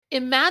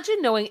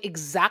Imagine knowing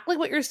exactly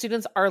what your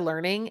students are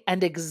learning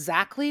and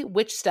exactly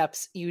which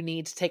steps you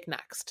need to take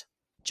next.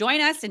 Join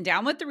us in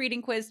Down with the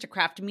Reading Quiz to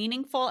craft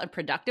meaningful and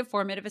productive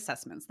formative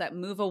assessments that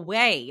move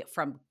away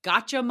from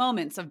gotcha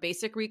moments of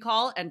basic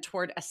recall and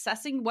toward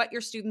assessing what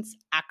your students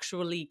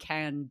actually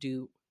can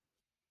do.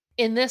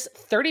 In this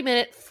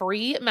 30-minute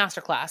free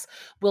masterclass,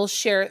 we'll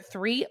share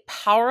 3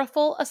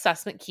 powerful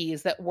assessment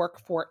keys that work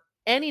for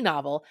any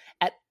novel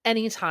at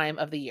any time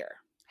of the year.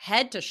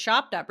 Head to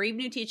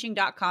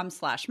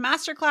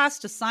shop.bravenewteaching.com/masterclass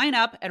to sign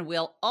up, and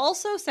we'll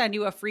also send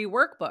you a free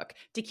workbook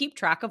to keep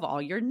track of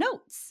all your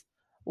notes.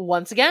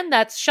 Once again,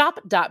 that's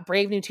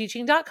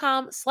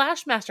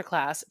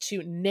shop.bravenewteaching.com/masterclass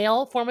to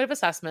nail formative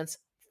assessments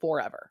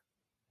forever.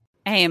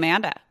 Hey,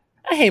 Amanda.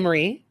 Hey,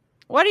 Marie.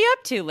 What are you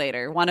up to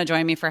later? Want to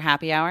join me for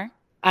happy hour?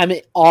 I'm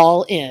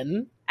all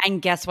in. And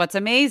guess what's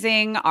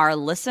amazing? Our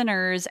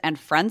listeners and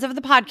friends of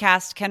the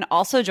podcast can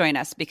also join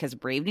us because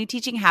Brave New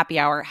Teaching Happy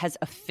Hour has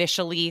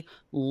officially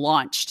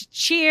launched.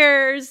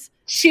 Cheers!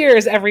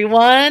 Cheers,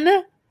 everyone.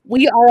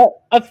 We are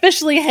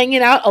officially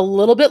hanging out a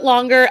little bit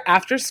longer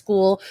after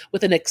school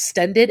with an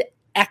extended,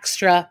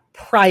 extra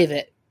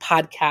private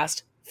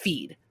podcast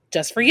feed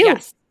just for you.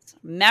 Yes.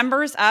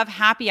 Members of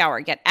Happy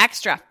Hour get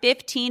extra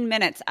 15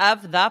 minutes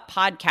of the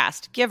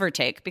podcast, give or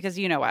take, because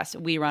you know us,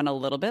 we run a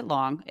little bit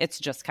long. It's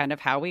just kind of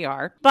how we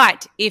are.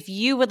 But if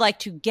you would like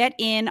to get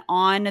in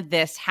on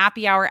this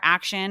Happy Hour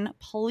action,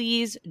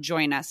 please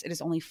join us. It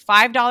is only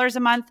 $5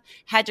 a month.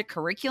 Head to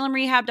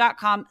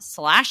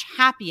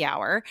curriculumrehab.com/happy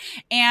hour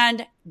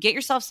and get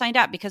yourself signed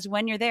up, because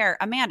when you're there,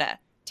 Amanda,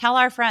 tell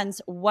our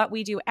friends what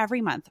we do every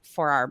month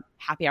for our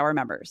Happy Hour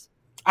members.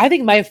 I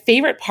think my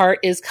favorite part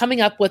is coming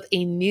up with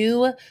a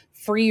new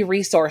free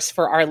resource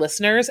for our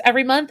listeners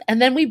every month. And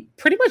then we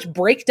pretty much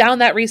break down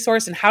that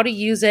resource and how to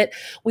use it.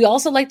 We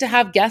also like to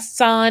have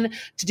guests on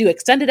to do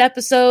extended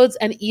episodes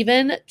and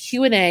even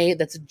Q&A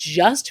that's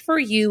just for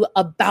you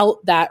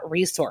about that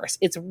resource.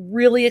 It's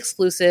really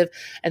exclusive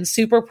and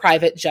super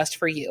private just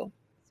for you.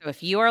 So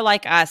if you are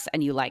like us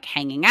and you like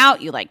hanging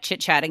out, you like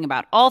chit-chatting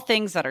about all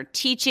things that are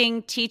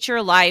teaching,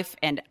 teacher life,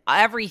 and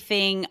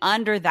everything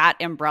under that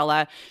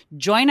umbrella,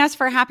 join us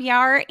for happy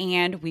hour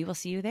and we will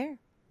see you there.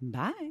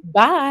 Bye.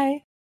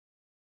 Bye.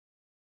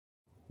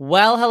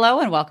 Well, hello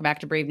and welcome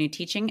back to Brave New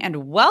Teaching,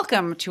 and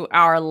welcome to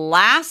our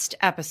last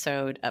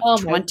episode of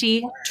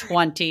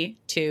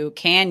 2022.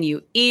 Can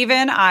you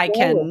even? I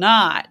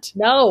cannot.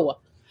 No.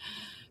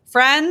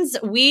 Friends,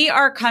 we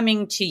are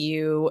coming to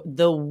you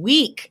the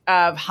week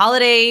of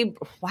holiday.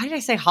 Why did I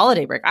say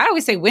holiday break? I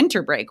always say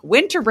winter break.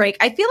 Winter break.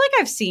 I feel like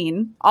I've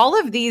seen all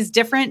of these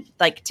different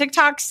like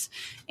TikToks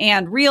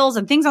and reels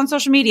and things on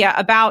social media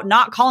about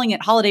not calling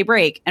it holiday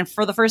break. And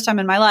for the first time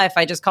in my life,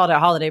 I just called it a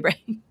holiday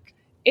break.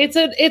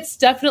 It's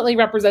definitely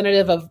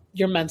representative of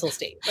your mental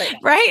state.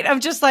 Right? Of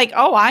just like,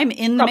 oh, I'm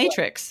in the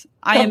Matrix.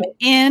 I am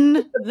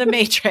in the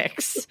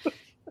Matrix.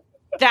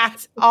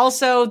 That's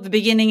also the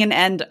beginning and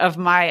end of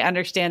my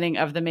understanding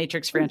of the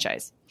Matrix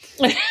franchise.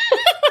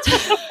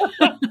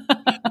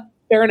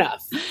 Fair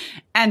enough.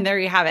 And there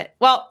you have it.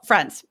 Well,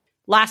 friends,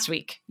 last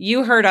week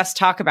you heard us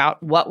talk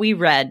about what we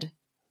read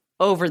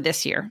over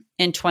this year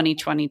in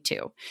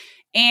 2022.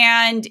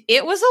 And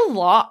it was a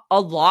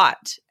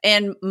lot.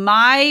 And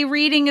my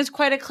reading is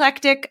quite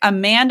eclectic.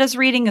 Amanda's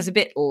reading is a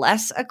bit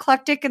less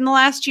eclectic in the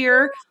last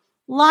year.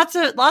 Lots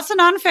of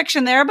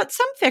nonfiction there, but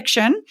some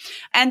fiction.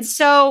 And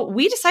so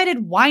we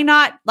decided, why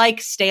not like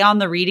stay on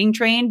the reading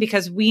train?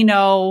 Because we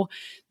know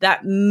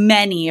that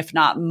many, if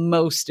not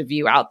most of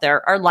you out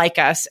there are like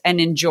us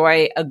and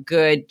enjoy a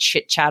good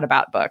chit chat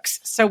about books.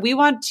 So we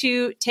want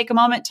to take a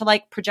moment to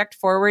like project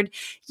forward.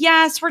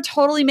 Yes, we're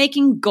totally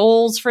making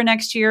goals for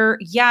next year.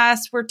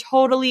 Yes, we're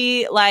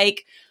totally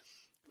like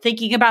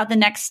thinking about the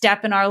next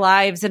step in our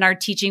lives and our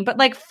teaching. But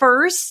like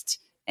first,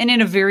 and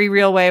in a very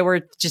real way,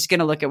 we're just going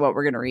to look at what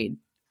we're going to read.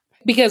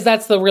 Because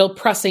that's the real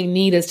pressing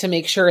need, is to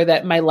make sure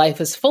that my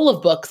life is full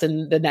of books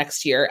in the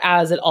next year,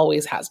 as it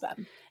always has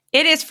been.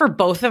 It is for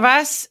both of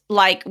us.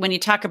 Like when you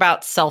talk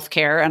about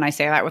self-care, and I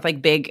say that with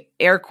like big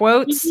air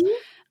quotes,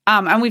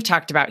 and we've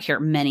talked about here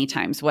many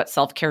times what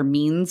self-care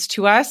means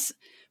to us.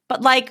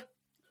 But like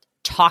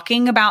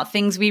talking about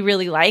things we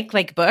really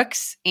like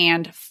books,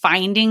 and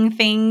finding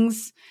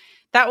things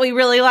that we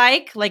really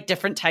like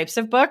different types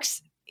of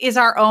books, is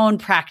our own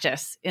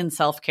practice in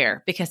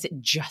self-care because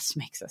it just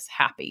makes us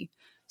happy.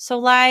 So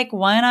like,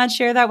 why not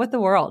share that with the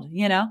world,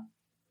 you know?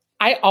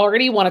 I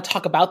already want to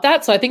talk about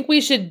that. So I think we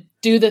should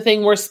do the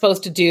thing we're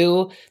supposed to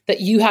do that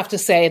you have to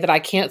say that I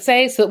can't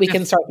say, so that we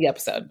can start the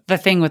episode. The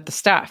thing with the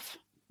stuff.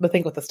 The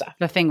thing with the stuff.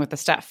 The thing with the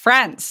stuff.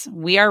 Friends,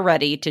 we are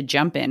ready to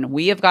jump in.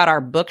 We have got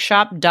our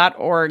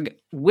bookshop.org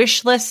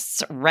wish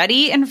lists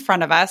ready in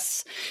front of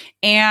us,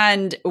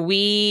 and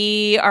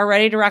we are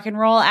ready to rock and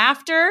roll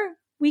after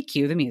we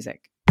cue the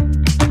music.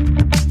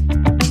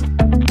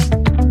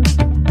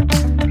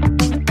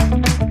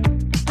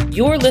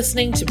 You're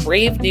listening to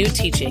Brave New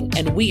Teaching,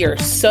 and we are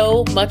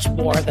so much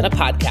more than a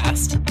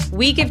podcast.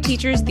 We give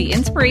teachers the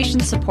inspiration,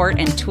 support,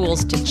 and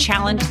tools to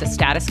challenge the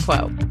status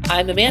quo.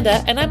 I'm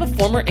Amanda, and I'm a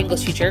former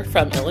English teacher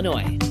from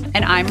Illinois.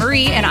 And I'm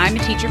Marie, and I'm a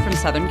teacher from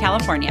Southern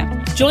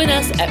California. Join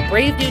us at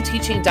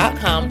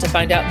bravenewteaching.com to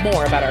find out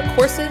more about our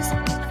courses,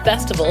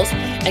 festivals,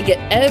 and get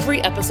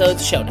every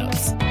episode's show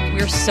notes.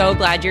 We're so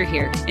glad you're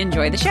here.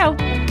 Enjoy the show.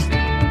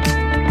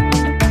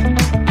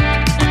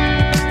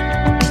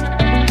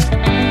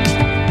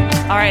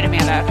 All right,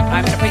 Amanda,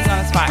 I'm going to put you on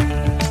the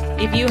spot.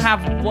 If you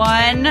have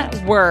one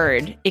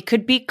word, it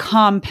could be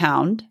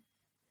compound,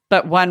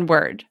 but one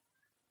word.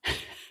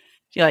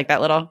 Do you like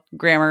that little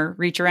grammar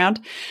reach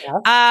around?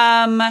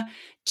 Yeah.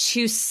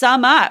 To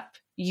sum up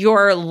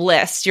your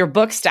list, your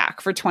book stack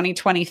for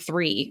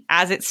 2023,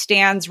 as it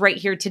stands right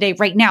here today,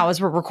 right now,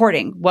 as we're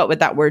recording, what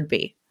would that word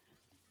be?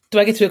 Do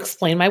I get to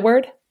explain my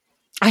word?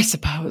 I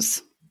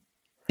suppose,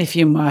 if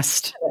you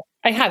must.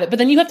 I have it, but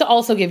then you have to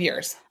also give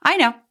yours. I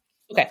know.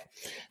 Okay.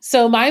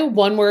 So my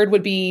one word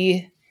would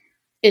be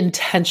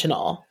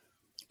intentional.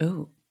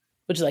 Ooh.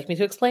 Would you like me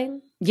to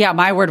explain? Yeah,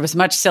 my word was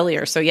much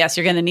sillier. So yes,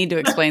 you're going to need to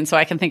explain so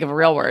I can think of a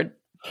real word.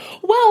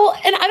 Well,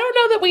 and I don't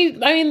know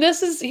that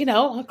this is,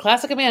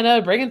 classic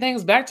Amanda bringing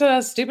things back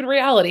to stupid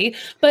reality,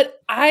 but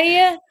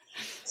I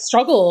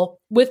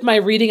struggle with my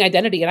reading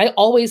identity, and I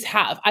always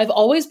have. I've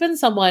always been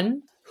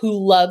someone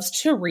who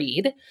loves to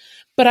read,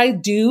 but I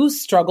do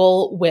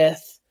struggle with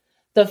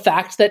the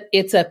fact that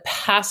it's a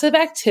passive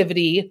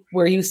activity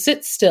where you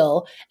sit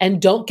still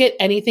and don't get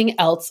anything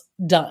else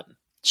done.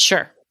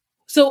 Sure.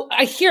 So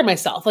I hear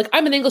myself, like,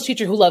 I'm an English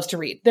teacher who loves to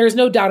read. There's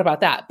no doubt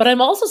about that. But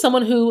I'm also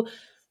someone who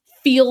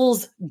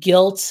feels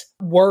guilt,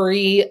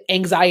 worry,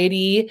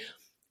 anxiety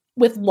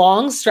with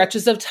long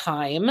stretches of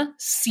time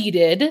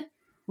seated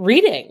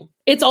reading.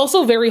 It's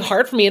also very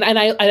hard for me. And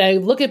I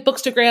look at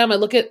Bookstagram, I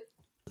look at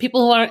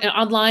people who are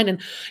online,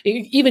 and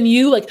even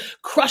you, like,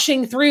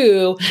 crushing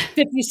through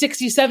 50,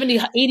 60, 70,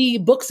 80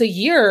 books a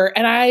year.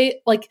 And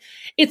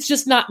it's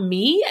just not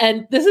me.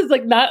 And this is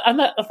I'm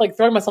not like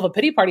throwing myself a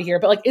pity party here,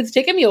 but like, it's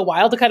taken me a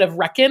while to kind of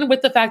reckon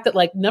with the fact that,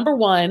 like, number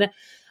one,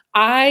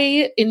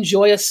 I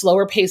enjoy a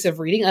slower pace of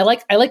reading. I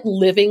like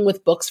living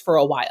with books for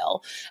a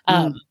while.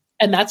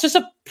 And that's just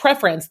a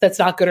preference that's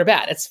not good or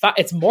bad.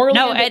 It's morally.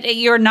 No,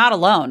 you're not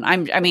alone.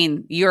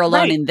 You're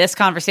alone Right. in this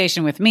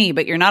conversation with me,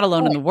 but you're not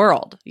alone in the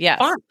world. Yes.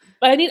 Fine.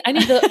 But I need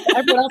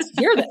everyone else to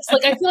hear this.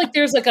 Like, I feel like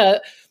there's like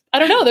I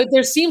don't know,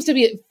 there seems to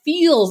be, it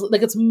feels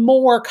like it's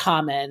more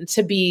common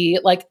to be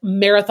like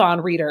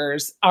marathon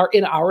readers are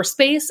in our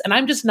space. And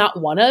I'm just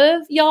not one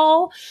of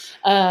y'all.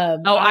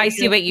 I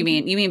see what you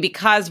mean. You mean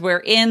because we're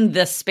in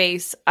the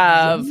space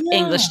of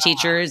English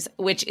teachers,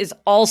 which is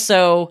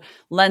also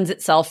lends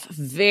itself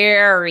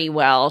very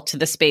well to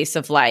the space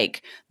of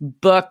like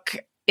book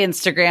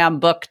Instagram,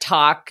 book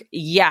talk.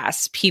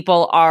 Yes,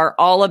 people are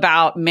all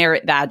about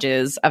merit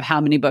badges of how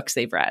many books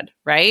they've read,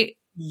 right?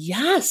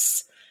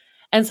 Yes.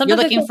 And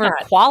sometimes you're looking for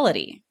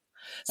quality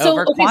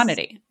over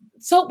quantity.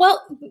 So,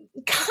 well,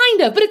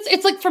 kind of, but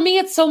it's like, for me,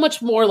 it's so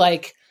much more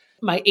like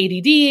my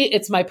ADD,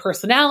 it's my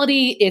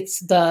personality, it's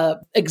the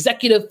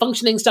executive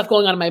functioning stuff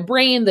going on in my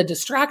brain, the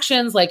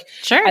distractions, like,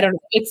 sure. I don't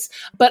know.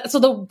 But so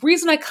the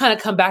reason I kind of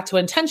come back to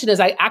intention is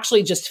I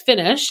actually just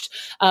finished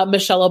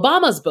Michelle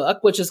Obama's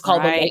book, which is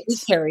called The Light We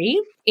Carry.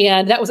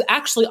 And that was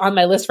actually on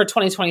my list for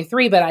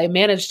 2023, but I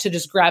managed to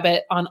just grab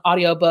it on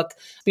audiobook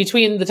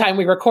between the time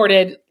we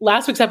recorded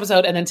last week's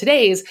episode and then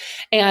today's.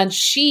 And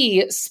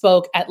she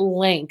spoke at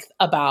length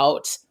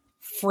about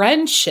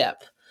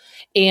friendship.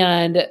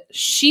 And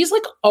she's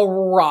like a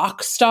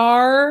rock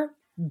star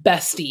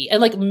bestie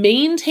and like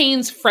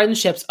maintains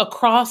friendships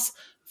across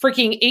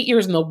freaking 8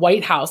 years in the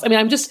White House. I mean,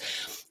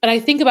 and I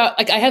think about,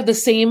 like, I have the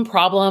same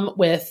problem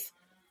with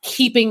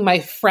keeping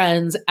my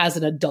friends as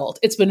an adult.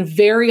 It's been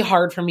very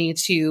hard for me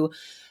to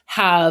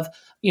have,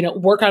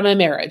 work on my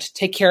marriage,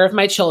 take care of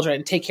my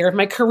children, take care of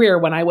my career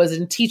when I was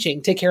in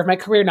teaching, take care of my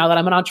career now that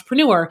I'm an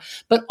entrepreneur,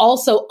 but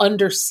also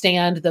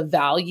understand the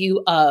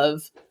value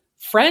of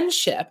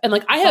friendship. And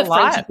like, I have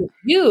friendship with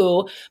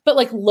you, but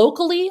like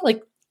locally,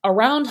 like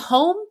around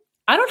home,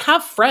 I don't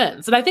have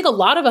friends. And I think a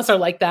lot of us are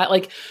like that.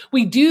 Like,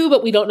 we do,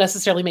 but we don't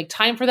necessarily make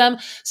time for them.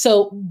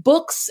 So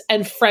books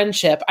and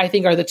friendship, I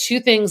think, are the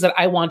two things that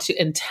I want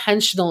to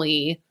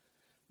intentionally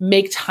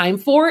make time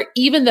for,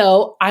 even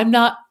though I'm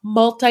not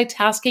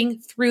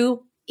multitasking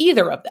through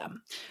either of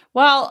them.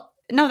 Well,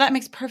 no, that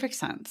makes perfect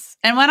sense.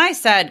 And when I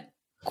said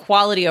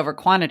quality over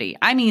quantity,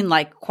 I mean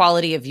like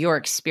quality of your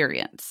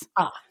experience.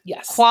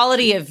 Yes.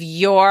 Quality of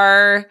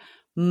your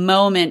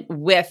moment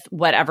with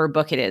whatever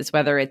book it is,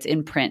 whether it's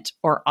in print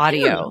or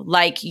audio. Yeah.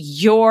 Like,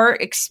 your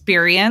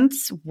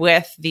experience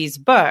with these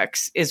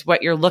books is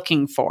what you're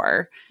looking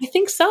for. I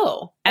think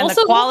so. And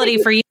also, the quality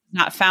for you is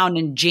not found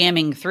in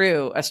jamming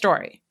through a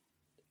story.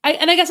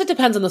 And I guess it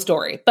depends on the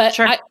story, but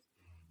sure.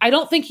 I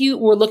don't think you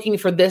were looking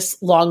for this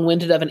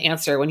long-winded of an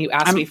answer when you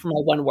asked me for my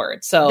one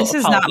word. So this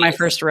is not my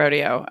first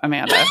rodeo,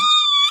 Amanda.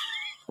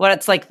 What,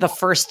 it's like the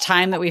first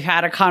time that we've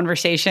had a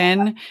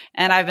conversation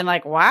and I've been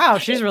like, wow,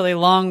 she's really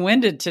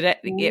long-winded today.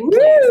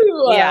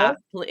 Yeah.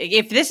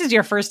 If this is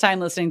your first time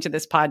listening to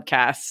this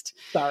podcast,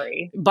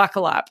 sorry,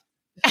 buckle up.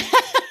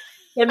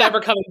 They're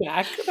never coming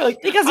back. Like,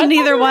 because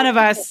neither one of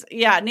us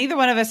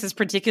is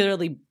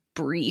particularly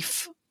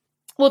brief.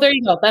 Well, there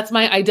you go. That's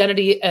my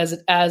identity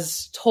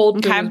as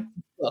told through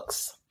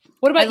books.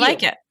 What about you? I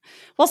like it.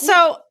 Well,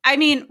 so, I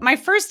mean,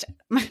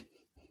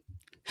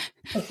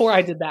 before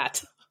I did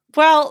that.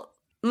 Well,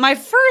 my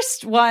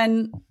first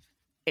one,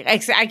 I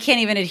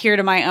can't even adhere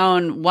to my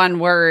own one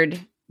word.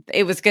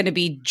 It was going to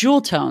be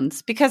jewel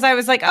tones because I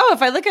was like, oh,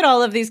 if I look at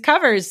all of these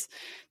covers,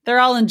 they're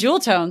all in jewel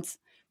tones.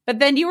 But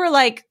then you were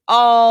like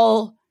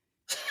all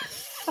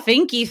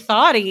thinky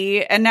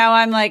thoughty. And now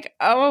I'm like,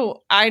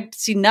 oh, I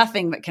see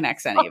nothing that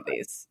connects any of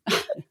these.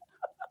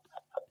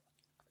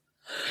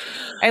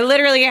 I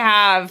literally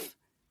have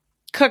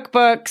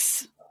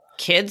cookbooks,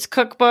 kids'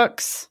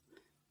 cookbooks,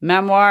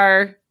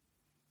 memoir,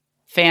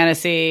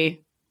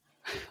 fantasy,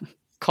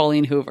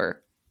 Colleen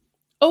Hoover.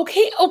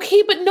 Okay,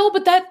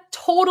 but that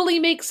totally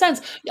makes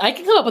sense. I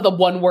can come up with a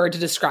one word to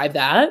describe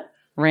that.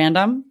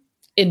 Random.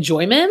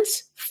 Enjoyment,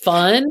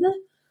 fun,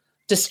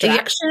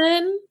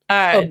 distraction,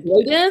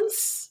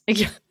 avoidance.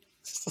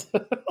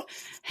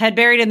 Head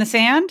buried in the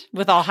sand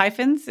with all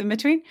hyphens in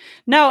between.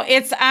 No,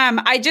 it's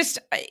I just,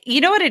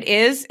 you know what it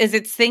is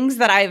it's things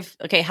that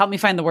help me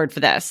find the word for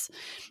this.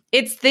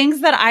 It's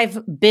things that I've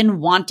been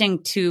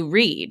wanting to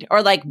read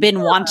or like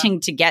been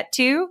wanting to get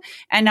to,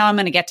 and now I'm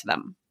going to get to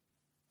them.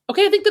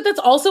 Okay, I think that's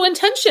also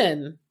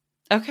intention.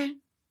 Okay.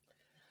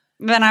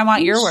 Then I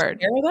want your word.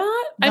 Share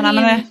that? Then I'm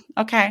going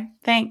to, okay.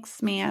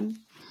 Thanks, man.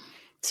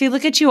 See,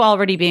 look at you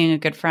already being a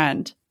good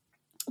friend.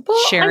 Well,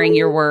 sharing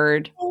your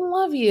word. I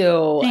love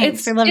you.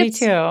 Thanks. I love you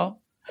too.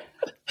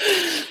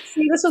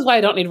 See, this is why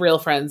I don't need real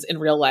friends in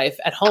real life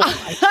at home.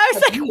 I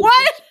was like,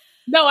 what?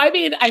 No, I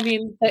mean,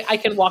 I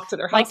can walk to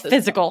their houses. Like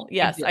physical.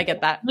 Yes, I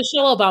get that.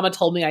 Michelle Obama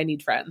told me I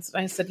need friends.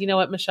 I said, you know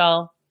what,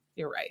 Michelle?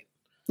 You're right.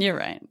 You're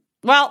right.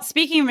 Well,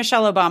 speaking of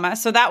Michelle Obama,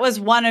 so that was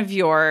one of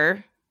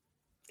your...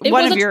 It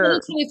was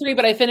 2023,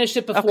 but I finished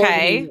it before.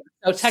 Okay.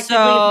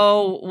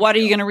 So what are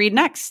you going to read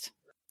next?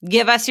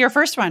 Give us your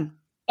first one.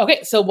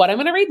 Okay, so what I'm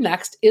going to read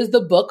next is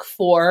the book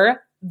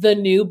for the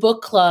new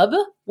book club,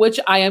 which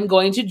I am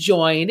going to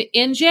join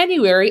in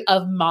January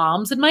of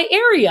moms in my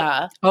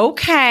area.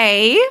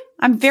 Okay.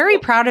 I'm very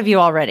proud of you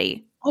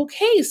already.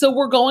 Okay, so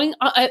we're going,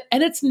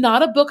 and it's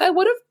not a book I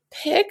would have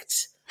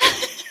picked.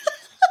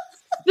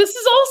 This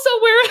is also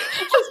where it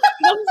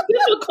becomes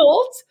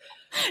difficult.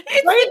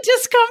 It's the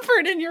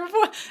discomfort in your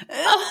voice.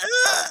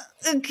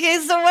 Okay,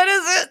 so what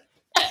is it?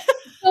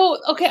 So,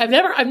 okay, I've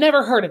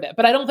never heard of it,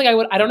 but I don't think I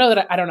would. I don't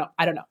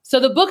know. So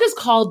the book is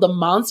called The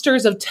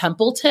Monsters of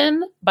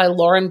Templeton by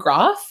Lauren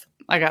Groff.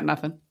 I got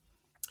nothing.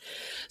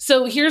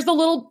 So here's the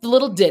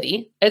little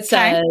ditty. It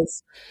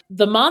says,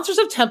 The Monsters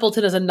of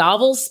Templeton is a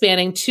novel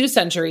spanning 2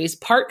 centuries,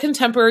 part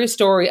contemporary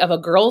story of a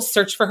girl's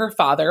search for her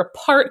father,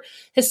 part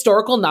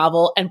historical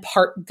novel, and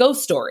part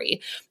ghost story.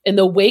 In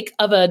the wake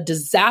of a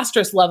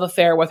disastrous love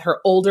affair with her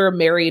older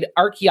married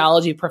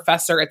archaeology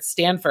professor at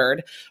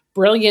Stanford,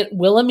 brilliant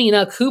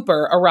Wilhelmina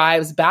Cooper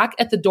arrives back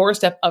at the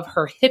doorstep of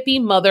her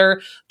hippie mother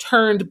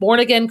turned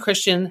born-again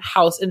Christian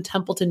house in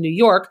Templeton, New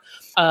York,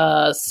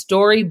 a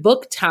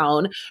storybook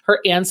town her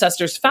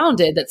ancestors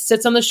founded that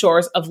sits on the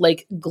shores of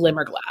Lake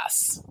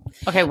Glimmerglass.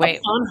 Okay,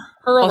 wait.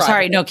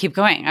 Sorry. No, keep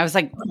going. I was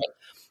like...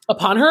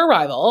 Upon her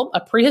arrival,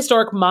 a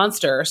prehistoric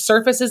monster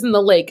surfaces in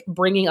the lake,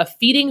 bringing a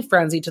feeding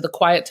frenzy to the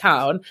quiet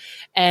town.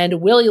 And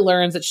Willie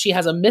learns that she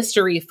has a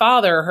mystery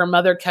father her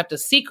mother kept a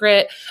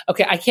secret.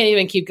 Okay, I can't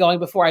even keep going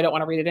before I don't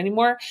want to read it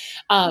anymore.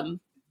 I'm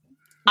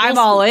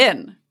all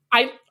in.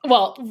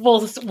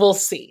 We'll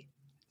see.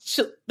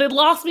 They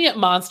lost me at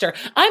monster.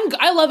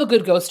 I love a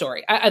good ghost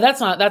story. That's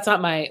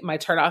not my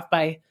turn off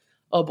by,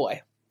 oh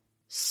boy.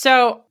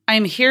 So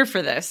I'm here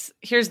for this.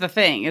 Here's the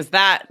thing: is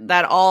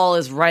that all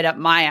is right up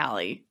my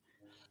alley.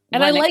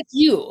 And I like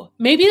you,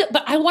 maybe,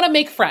 but I want to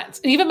make friends.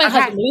 And even my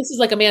husband, this is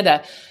like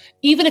Amanda.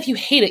 Even if you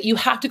hate it, you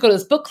have to go to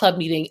this book club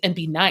meeting and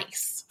be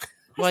nice.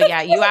 Well,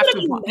 yeah, you have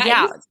to. Nice.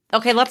 Yeah.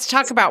 Okay, let's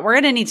talk about. We're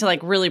going to need to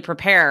like really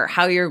prepare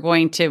how you're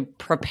going to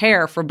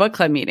prepare for book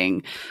club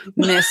meeting.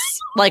 Miss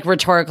like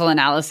rhetorical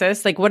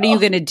analysis. Like, what are you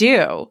going to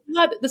do?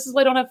 God, this is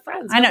why I don't have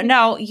friends. I know.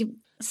 No, you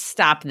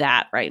stop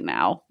that right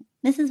now.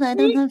 This is why I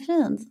don't have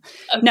friends.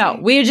 Okay. No,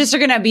 we just are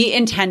going to be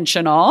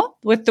intentional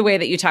with the way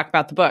that you talk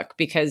about the book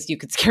because you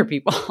could scare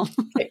people.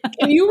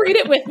 Can you read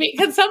it with me?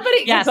 Can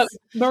somebody? Yes.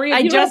 Maria,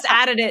 I just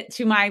added it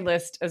to my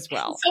list as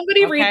well.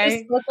 Somebody read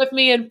this book with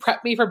me and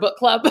prep me for book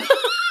club.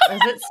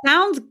 It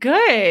sounds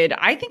good.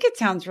 I think it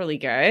sounds really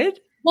good.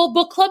 Well,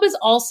 book club is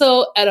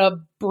also at a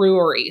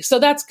brewery, so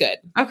that's good.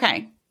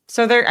 Okay.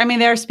 So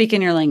they're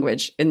speaking your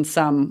language in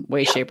some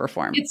way, shape, or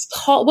form. It's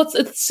called,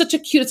 it's such a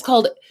cute, it's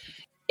called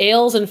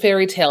Ales and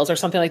Fairy Tales or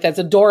something like that. It's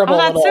adorable. Oh,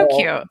 that's so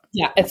cute.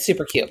 Yeah, it's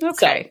super cute.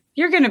 Okay. So,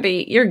 you're gonna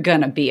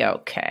be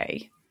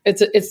okay.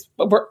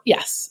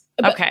 Yes.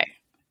 Okay.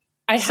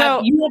 You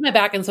have my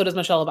back and so does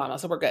Michelle Obama,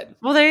 so we're good.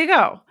 Well, there you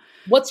go.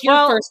 What's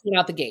your first one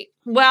out the gate?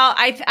 Well,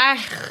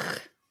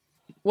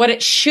 what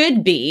it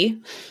should be,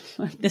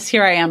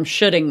 here I am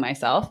shoulding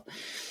myself.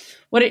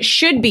 What it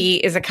should be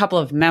is a couple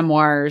of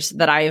memoirs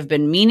that I have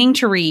been meaning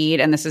to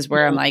read. And this is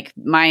where I'm like,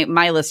 my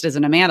list is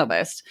an Amanda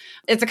list.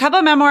 It's a couple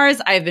of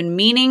memoirs I've been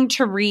meaning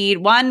to read.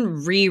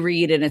 One,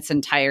 reread in its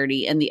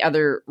entirety, and the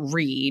other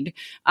read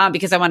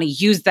because I want to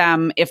use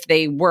them if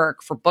they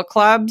work for book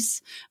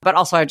clubs. But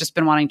also I've just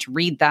been wanting to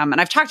read them.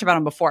 And I've talked about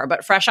them before,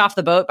 but Fresh Off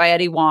the Boat by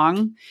Eddie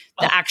Wong,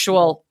 the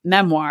actual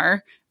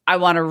memoir, I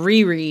want to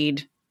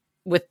reread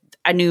with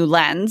a new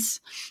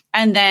lens.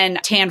 And then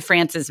Tan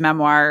France's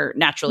memoir,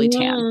 Naturally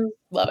Tan.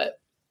 Love it.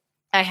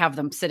 I have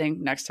them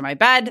sitting next to my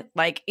bed.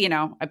 Like,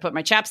 I put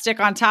my chapstick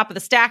on top of the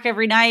stack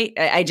every night.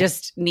 I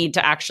just need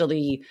to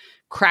actually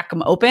crack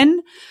them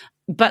open.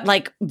 But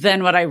like,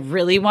 then what I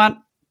really want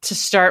to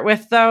start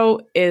with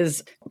though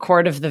is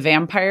Court of the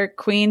Vampire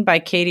Queen by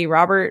Katie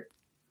Robert.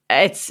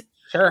 It's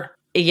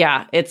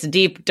it's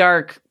deep,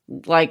 dark,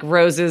 like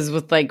roses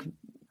with like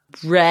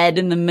red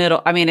in the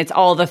middle. I mean, it's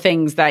all the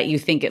things that you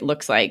think it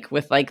looks like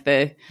with like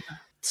the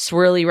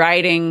swirly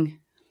writing.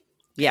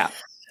 Yeah.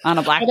 On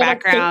a black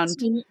background.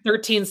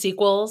 13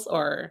 sequels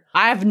or?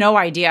 I have no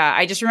idea.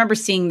 I just remember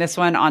seeing this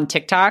one on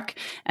TikTok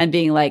and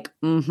being like,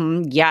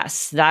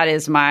 yes, that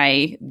is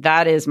my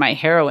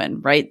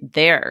heroine right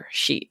there.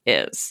 She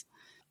is.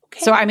 Okay.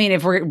 So, I mean,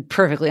 if we're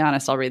perfectly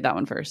honest, I'll read that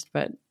one first,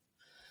 but.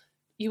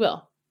 You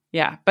will.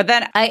 Yeah. But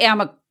then I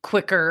am a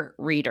quicker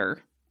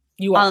reader.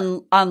 You are.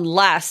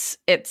 Unless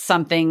it's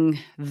something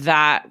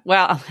that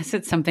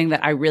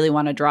I really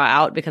want to draw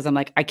out because I'm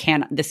like,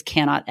 this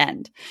cannot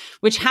end,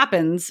 which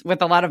happens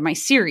with a lot of my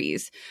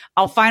series.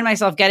 I'll find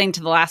myself getting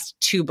to the last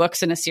 2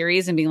 books in a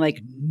series and being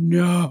like,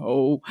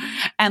 no,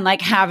 and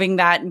like having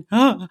that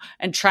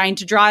and trying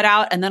to draw it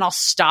out. And then I'll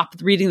stop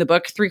reading the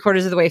book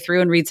 3/4 of the way through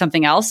and read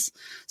something else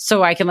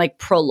so I can like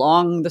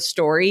prolong the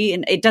story.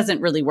 And it doesn't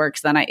really work.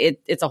 So then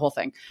it's a whole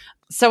thing.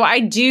 So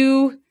I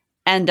do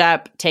end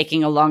up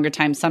taking a longer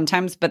time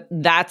sometimes, but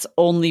that's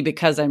only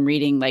because I'm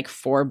reading like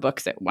 4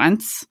 books at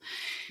once.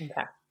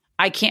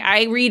 Okay.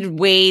 I read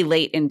way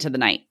late into the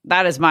night.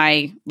 That is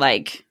my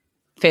like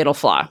fatal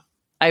flaw.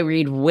 I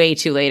read way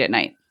too late at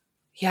night.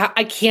 Yeah,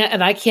 I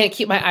can't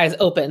keep my eyes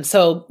open.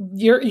 So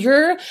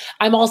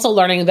I'm also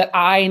learning that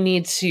I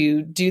need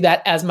to do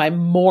that as in my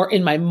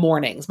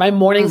mornings. My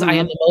mornings, I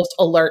am the most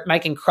alert and I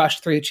can crush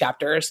through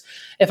chapters.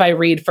 If I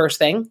read first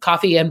thing,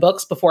 coffee and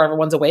books before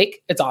everyone's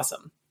awake, it's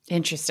awesome.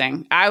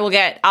 Interesting. I'll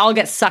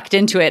get sucked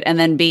into it and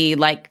then be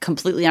like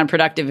completely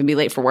unproductive and be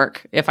late for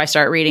work if I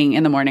start reading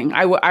in the morning.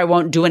 I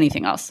won't do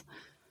anything else.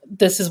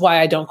 This is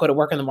why I don't go to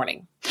work in the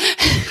morning.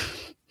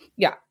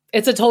 Yeah.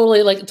 It's a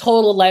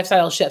total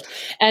lifestyle shift.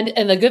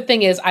 And the good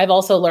thing is I've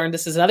also learned,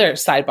 this is another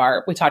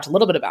sidebar we talked a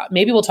little bit about.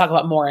 Maybe we'll talk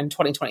about more in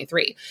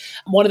 2023.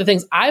 One of the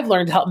things I've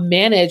learned to help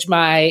manage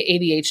my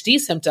ADHD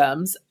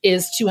symptoms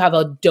is to have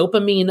a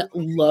dopamine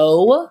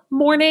low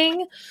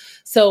morning.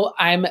 So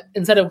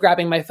instead of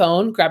grabbing my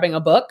phone, grabbing a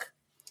book.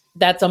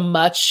 That's a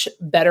much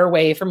better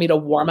way for me to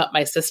warm up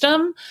my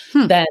system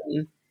than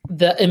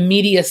the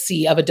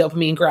immediacy of a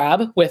dopamine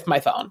grab with my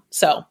phone.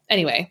 So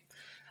anyway,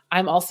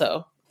 I'm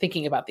also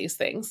thinking about these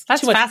things.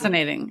 That's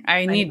fascinating.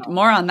 I need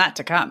more on that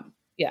to come.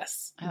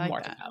 Yes. I like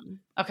more that. to come.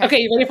 Okay.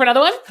 You ready for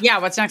another one? Yeah.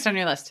 What's next on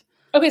your list?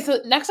 Okay, so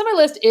next on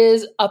my list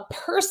is a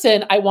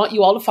person I want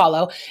you all to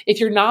follow.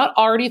 If you're not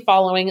already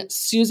following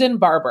Susan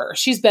Barber,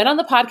 she's been on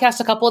the podcast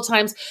a couple of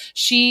times.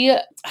 She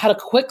had a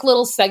quick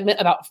little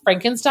segment about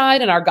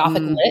Frankenstein in our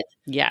Gothic Lit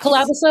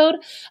collab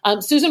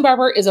episode. Susan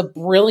Barber is a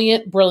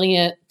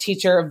brilliant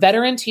teacher,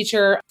 veteran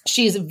teacher.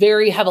 She's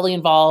very heavily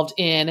involved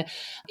in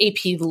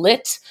AP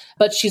Lit,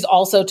 but she's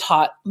also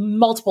taught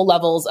multiple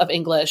levels of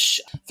English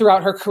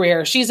throughout her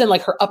career. She's in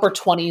like her upper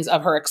 20s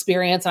of her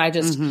experience. And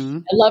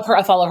I love her.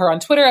 I follow her on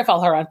Twitter. I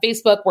follow her on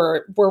Facebook.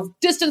 We're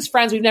distance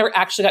friends. We've never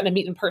actually gotten to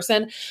meet in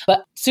person,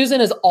 but Susan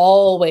is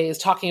always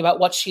talking about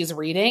what she's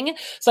reading.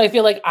 So I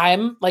feel like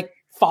I'm like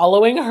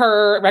following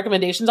her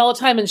recommendations all the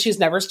time, and she's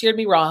never steered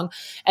me wrong.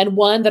 And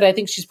one that I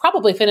think she's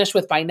probably finished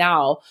with by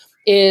now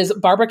is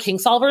Barbara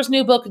Kingsolver's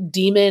new book,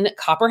 Demon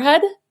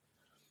Copperhead.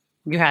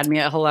 You had me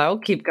at hello.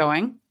 Keep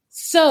going.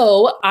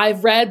 So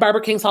I've read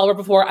Barbara Kingsolver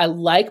before. I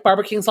like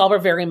Barbara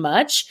Kingsolver very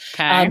much.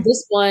 Okay.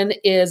 This one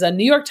is a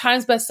New York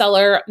Times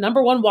bestseller,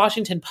 #1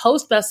 Washington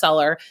Post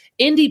bestseller,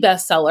 indie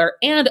bestseller,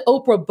 and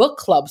Oprah Book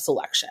Club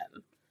selection.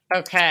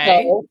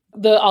 Okay.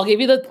 So I'll give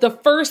you the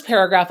first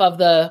paragraph of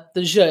the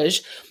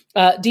zhuzh.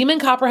 Demon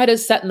Copperhead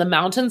is set in the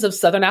mountains of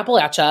southern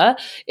Appalachia.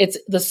 It's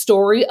the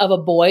story of a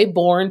boy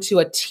born to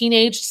a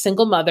teenage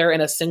single mother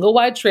in a single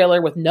wide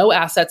trailer with no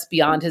assets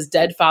beyond his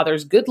dead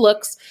father's good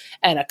looks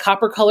and a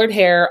copper-colored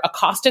hair, a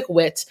caustic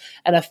wit,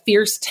 and a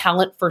fierce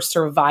talent for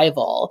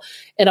survival.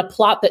 In a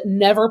plot that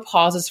never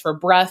pauses for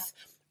breath,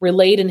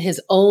 relayed in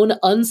his own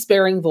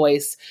unsparing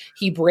voice,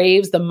 he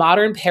braves the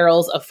modern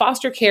perils of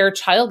foster care,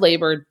 child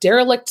labor,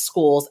 derelict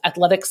schools,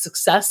 athletic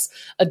success,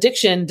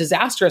 addiction,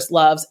 disastrous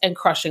loves, and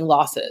crushing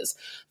losses.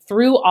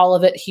 Through all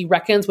of it, he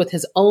reckons with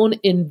his own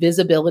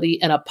invisibility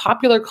in a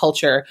popular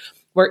culture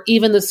where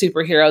even the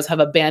superheroes have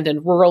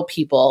abandoned rural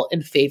people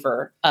in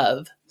favor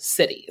of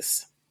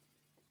cities.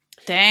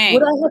 Dang.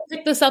 Would I have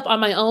picked this up on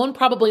my own?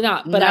 Probably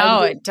not. But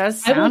no, it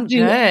does sound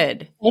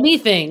good.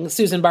 Anything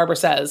Susan Barber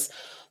says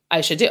I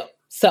should do.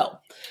 So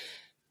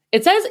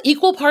it says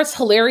equal parts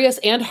hilarious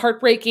and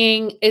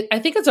heartbreaking. I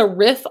think it's a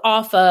riff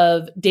off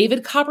of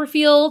David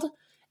Copperfield.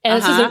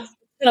 And this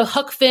is a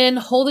Huck Finn,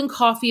 Holden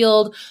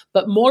Caulfield,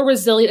 but more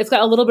resilient. It's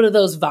got a little bit of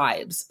those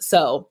vibes.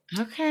 So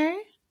okay.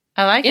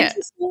 I like it.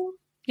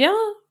 Yeah.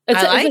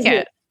 I like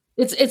it.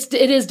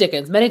 It is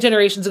Dickens. Many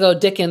generations ago,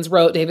 Dickens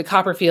wrote David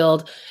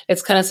Copperfield.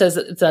 It's kind of says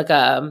it's like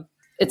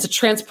it's a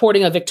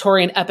transporting a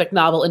Victorian epic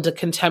novel into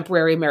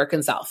contemporary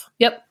American South.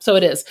 Yep. So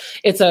it is.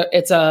 It's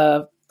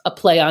a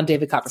play on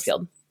David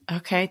Copperfield.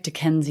 Okay.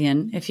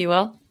 Dickensian, if you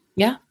will.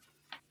 Yeah.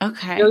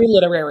 Okay. Very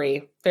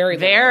literary.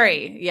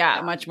 Very.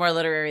 Yeah. Much more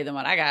literary than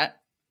what I got.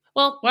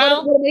 Well,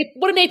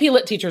 what an AP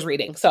Lit teacher's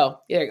reading. So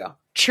there you go.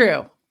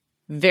 True.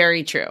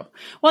 Very true.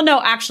 Well, no,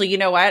 actually, you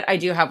know what? I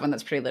do have one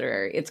that's pretty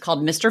literary. It's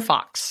called Mr.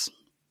 Fox.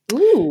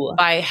 Ooh.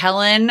 By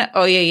Helen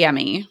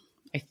Oyeyemi.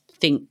 I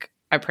think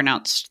I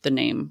pronounced the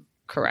name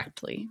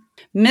correctly.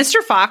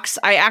 Mr. Fox,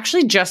 I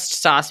actually just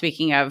saw,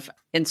 speaking of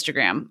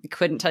Instagram, I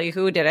couldn't tell you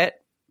who did it,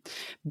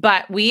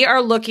 but we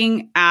are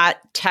looking at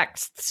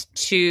texts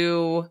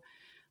to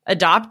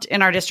adopt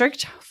in our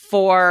district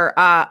for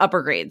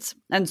upper grades.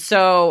 And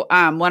so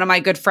one of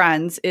my good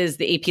friends is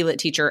the AP Lit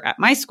teacher at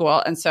my school.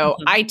 And so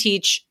I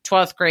teach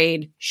 12th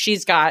grade.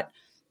 She's got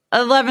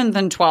 11th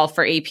and 12th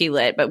for AP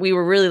Lit, but we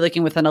were really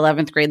looking with an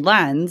 11th grade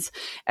lens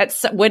at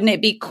wouldn't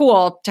it be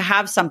cool to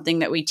have something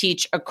that we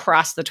teach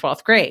across the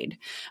 12th grade,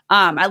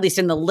 at least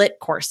in the lit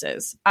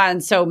courses.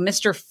 And so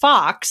Mr.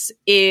 Fox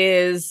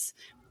is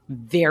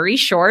very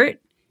short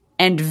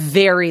and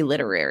very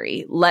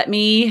literary.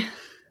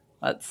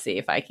 Let's see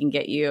if I can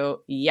get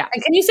you. Yeah.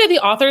 And can you say the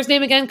author's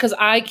name again? Because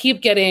I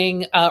keep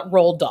getting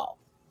Roald Dahl.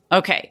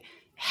 Okay.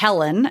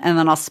 Helen, and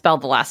then I'll spell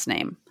the last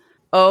name.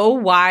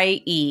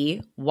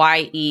 Oyeyemi.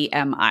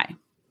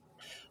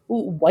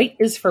 Ooh, white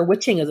is for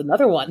witching is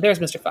another one. There's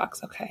Mr.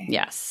 Fox. Okay.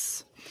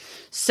 Yes.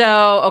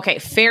 So, okay,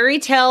 fairy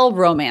tale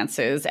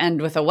romances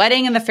end with a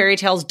wedding and the fairy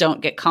tales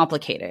don't get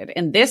complicated.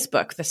 In this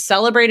book, the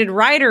celebrated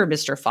writer,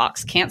 Mr.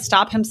 Fox, can't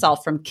stop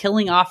himself from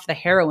killing off the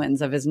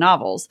heroines of his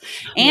novels,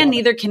 and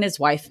neither can his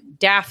wife,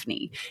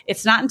 Daphne.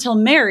 It's not until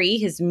Mary,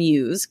 his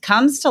muse,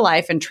 comes to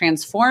life and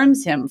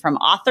transforms him from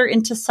author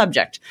into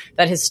subject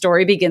that his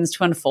story begins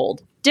to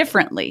unfold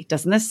differently.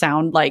 Doesn't this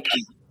sound like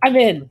I'm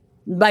in?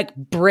 Like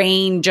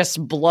brain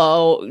just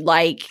blow,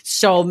 like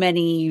so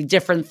many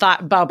different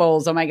thought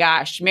bubbles. Oh my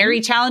gosh.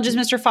 Mary challenges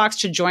Mr. Fox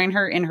to join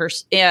her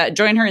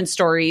in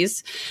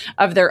stories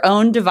of their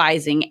own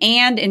devising,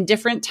 and in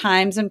different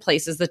times and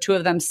places, the two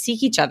of them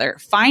seek each other,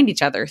 find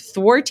each other,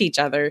 thwart each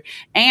other,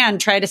 and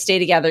try to stay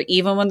together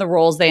even when the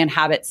roles they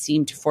inhabit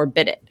seem to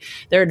forbid it.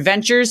 Their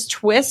adventures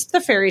twist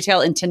the fairy tale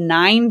into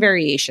 9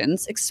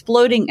 variations,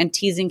 exploding and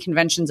teasing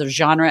conventions of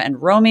genre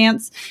and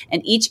romance,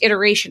 and each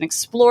iteration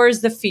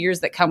explores the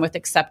fears that come with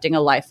accepting a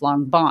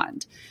lifelong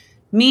bond.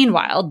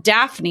 Meanwhile,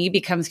 Daphne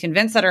becomes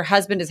convinced that her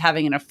husband is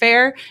having an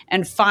affair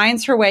and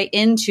finds her way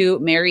into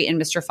Mary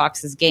and Mr.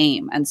 Fox's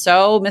game. And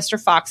so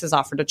Mr. Fox is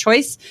offered a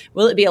choice.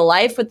 Will it be a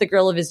life with the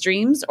girl of his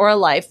dreams, or a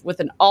life with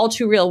an all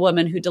too real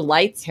woman who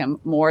delights him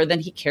more than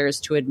he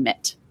cares to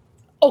admit?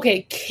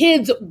 Okay,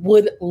 kids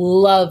would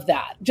love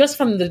that, just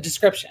from the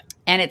description.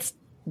 And it's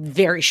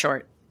very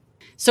short.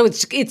 So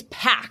it's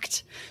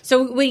packed.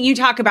 So when you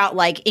talk about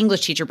like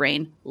English teacher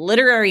brain,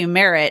 literary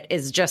merit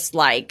is just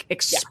like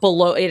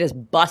explode. Yeah. It is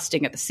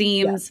busting at the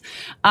seams.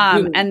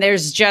 Yeah. And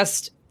there's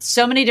just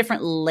so many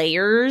different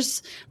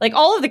layers. Like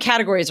all of the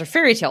categories are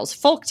fairy tales,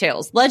 folk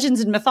tales, legends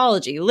and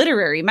mythology,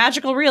 literary,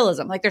 magical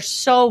realism. Like there's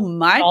so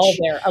much. All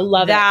there. I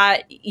love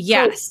that.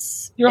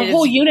 Yes. So your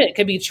whole unit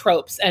could be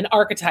tropes and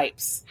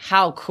archetypes.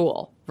 How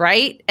cool.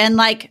 Right. And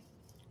like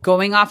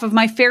going off of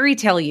my fairy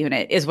tale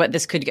unit is what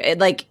this could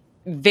like.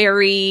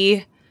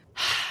 Very,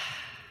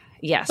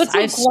 yes, but so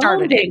I've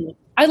started it.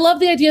 I love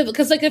the idea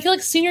because like I feel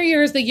like senior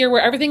year is the year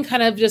where everything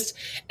kind of just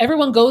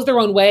everyone goes their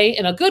own way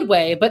in a good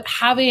way, but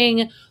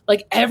having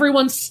like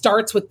everyone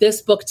starts with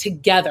this book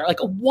together,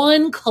 like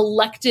one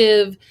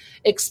collective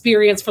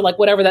experience for like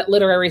whatever that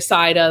literary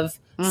side of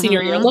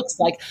senior year looks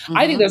like.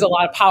 I think there's a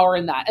lot of power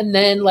in that, and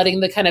then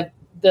letting the kind of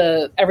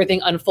the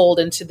everything unfold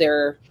into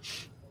their.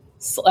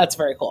 So that's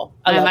very cool.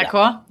 Isn't that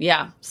cool?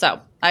 Yeah.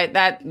 So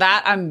that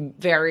I'm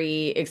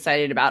very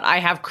excited about. I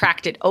have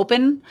cracked it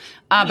open,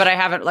 but I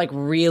haven't like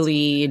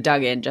really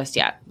dug in just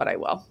yet. But I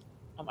will.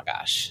 Oh my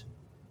gosh,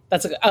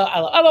 that's a.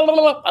 I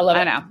love it.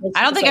 I know.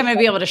 I don't think I'm going to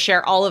be able to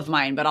share all of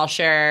mine, but I'll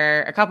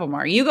share a couple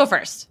more. You go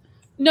first.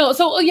 No.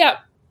 So yeah,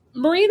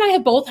 Marie and I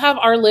both have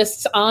our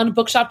lists on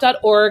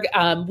bookshop.org.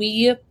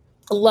 We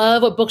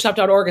love what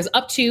bookshop.org is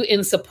up to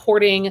in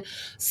supporting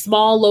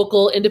small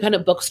local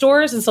independent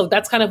bookstores. And so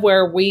that's kind of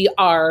where we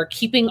are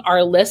keeping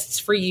our lists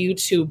for you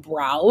to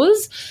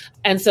browse.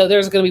 And so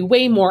there's going to be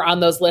way more on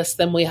those lists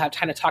than we have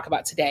time to talk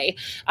about today.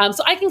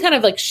 So I can kind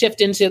of like shift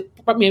into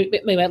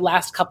maybe my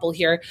last couple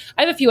here.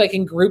 I have a few I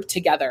can group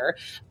together.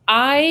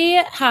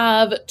 I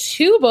have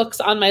 2 books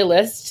on my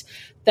list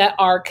that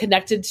are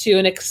connected to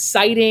an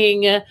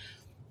exciting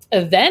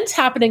event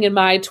happening in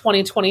my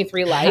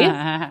 2023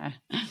 life.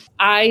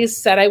 I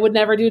said I would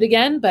never do it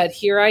again, but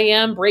here I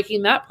am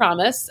breaking that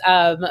promise.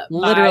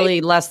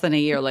 Literally less than a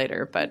year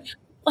later, but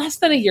less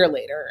than a year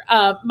later.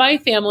 My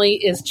family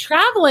is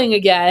traveling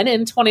again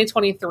in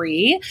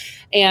 2023,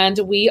 and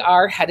we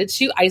are headed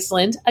to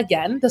Iceland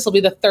again. This will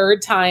be the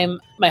third time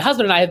my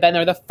husband and I have been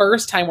there. The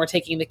first time we're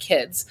taking the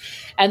kids.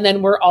 And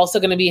then we're also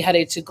going to be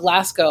headed to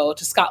Glasgow,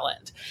 to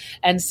Scotland.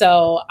 And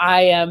so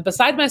I am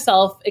beside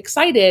myself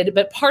excited,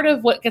 but part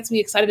of what gets me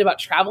excited about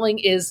traveling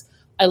is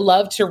I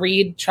love to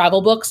read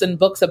travel books and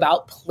books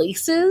about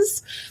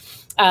places.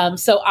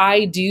 So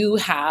I do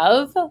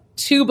have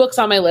 2 books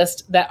on my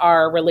list that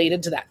are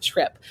related to that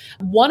trip.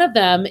 One of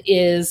them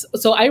is,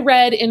 so I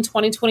read in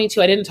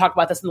 2022, I didn't talk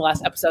about this in the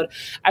last episode.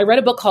 I read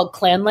a book called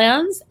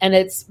Clanlands, and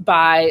it's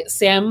by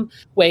Sam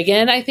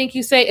Wagan, I think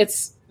you say.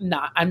 It's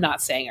not, I'm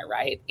not saying it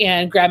right.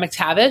 And Graham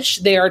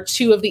McTavish. They are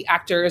 2 of the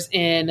actors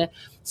in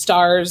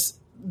Star's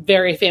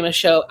very famous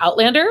show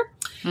Outlander.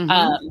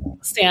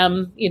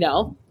 Sam,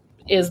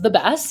 is the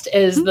best,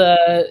 is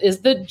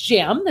the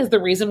jam, is the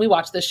reason we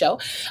watch this show.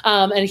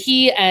 And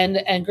he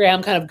and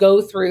Graham kind of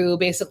go through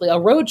basically a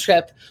road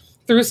trip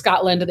through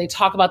Scotland, and they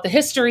talk about the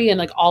history and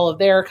like all of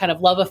their kind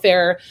of love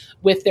affair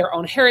with their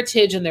own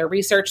heritage and their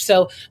research.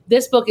 So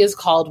this book is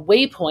called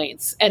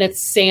Waypoints, and it's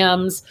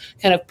Sam's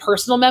kind of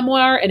personal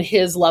memoir and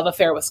his love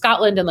affair with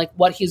Scotland and like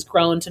what he's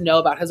grown to know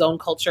about his own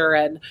culture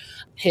and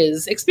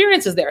his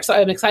experiences there. So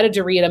I'm excited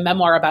to read a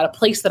memoir about a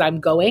place that I'm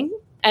going.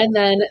 And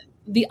then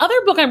the other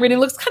book I'm reading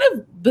looks kind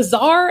of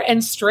bizarre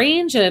and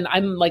strange, and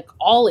I'm like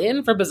all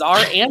in for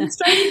bizarre and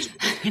strange.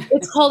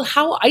 It's called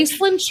How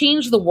Iceland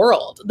Changed the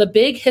World, The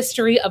Big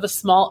History of a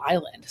Small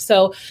Island.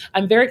 So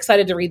I'm very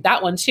excited to read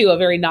that one too, a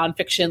very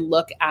nonfiction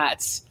look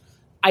at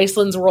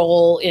Iceland's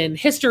role in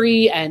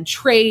history and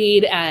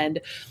trade and,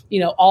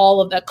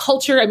 all of that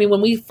culture. I mean,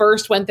 when we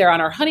first went there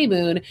on our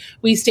honeymoon,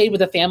 we stayed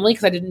with a family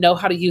because I didn't know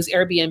how to use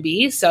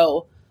Airbnb.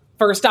 So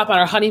first stop on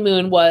our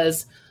honeymoon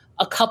was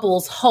a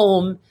couple's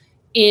home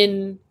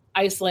in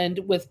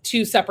Iceland with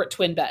 2 separate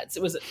twin beds.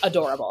 It was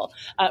adorable.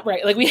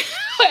 Right. Like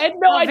I had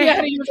no idea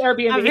how to use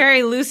Airbnb.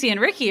 Very Lucy and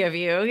Ricky of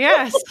you.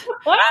 Yes.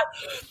 But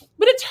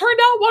it turned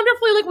out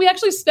wonderfully. Like we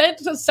actually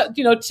spent,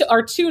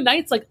 our 2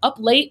 nights like up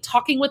late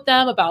talking with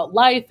them about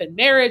life and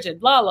marriage and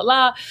blah, blah,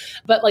 blah.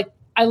 But like,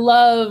 I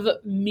love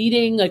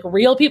meeting like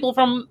real people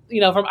from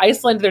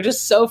Iceland. They're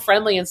just so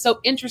friendly and so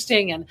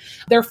interesting. And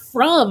they're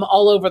from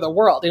all over the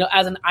world,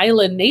 as an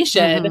island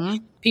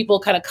nation,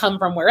 people kind of come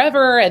from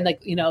wherever, and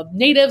like,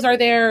 natives are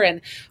there, and,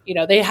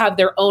 they have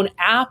their own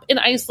app in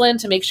Iceland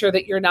to make sure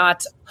that you're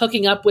not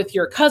hooking up with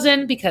your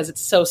cousin because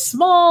it's so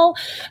small.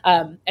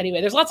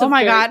 Anyway, there's lots of, oh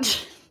my God.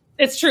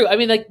 It's true. I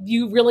mean, like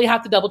you really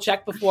have to double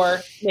check before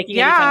making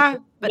any kind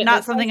of but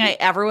not something I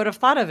ever would have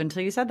thought of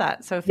until you said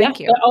that. So thank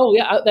you. Oh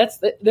yeah.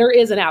 There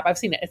is an app. I've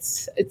seen it.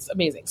 It's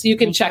amazing. So you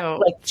can check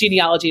like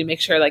genealogy and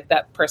make sure like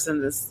that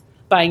person is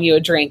buying you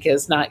a drink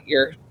is not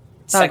your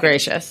Oh,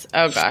 gracious.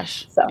 Oh,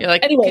 gosh. So, you're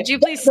like, anyway, could you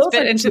please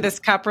spit into this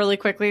cup really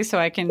quickly so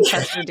I can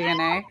test your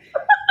DNA?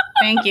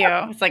 Thank you.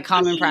 It's like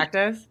common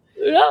practice.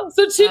 Yeah.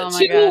 So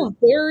two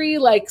very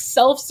like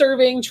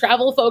self-serving,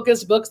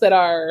 travel-focused books that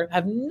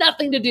have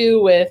nothing to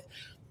do with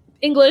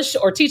English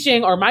or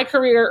teaching or my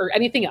career or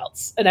anything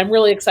else. And I'm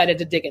really excited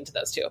to dig into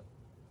those 2.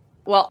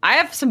 Well, I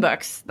have some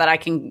books that I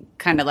can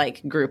kind of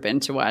like group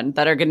into one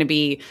that are going to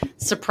be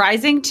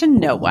surprising to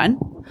no one,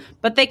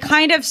 but they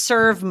kind of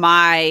serve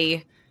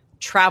my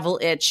travel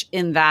itch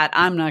in that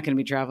I'm not going to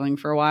be traveling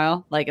for a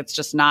while. Like it's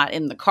just not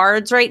in the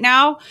cards right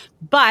now,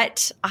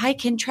 but I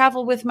can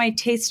travel with my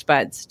taste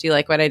buds. Do you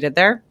like what I did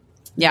there?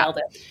 Yeah.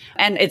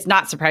 And it's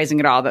not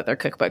surprising at all that they're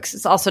cookbooks.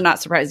 It's also not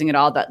surprising at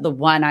all that the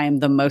one I am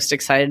the most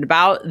excited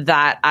about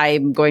that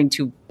I'm going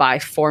to buy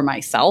for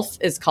myself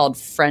is called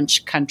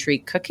French Country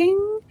Cooking.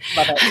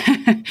 Love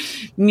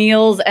it.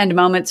 Meals and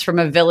Moments from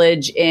a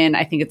Village in,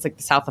 I think it's like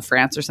the south of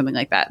France or something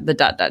like that.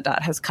 The ...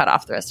 has cut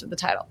off the rest of the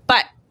title.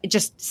 But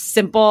just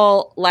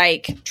simple,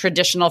 like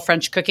traditional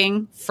French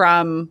cooking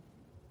from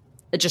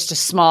just a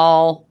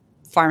small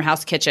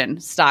farmhouse kitchen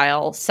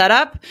style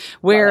setup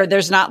where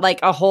there's not like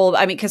a whole,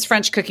 because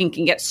French cooking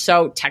can get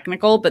so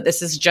technical, but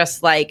this is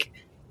just like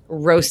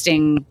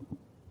roasting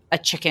a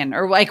chicken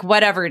or like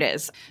whatever it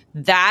is.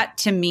 That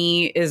to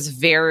me is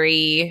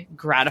very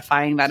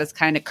gratifying. That is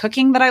kind of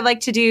cooking that I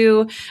like to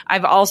do.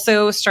 I've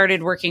also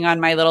started working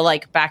on my little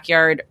like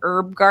backyard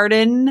herb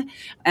garden.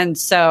 And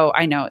so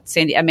I know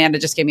Sandy, Amanda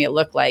just gave me a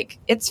look like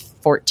it's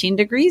 14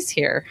 degrees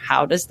here.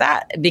 How does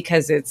that?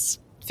 Because it's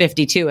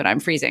 52 and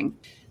I'm freezing.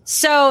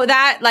 So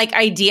that like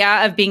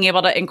idea of being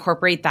able to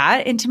incorporate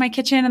that into my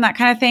kitchen and that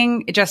kind of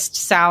thing, it just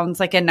sounds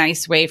like a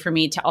nice way for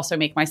me to also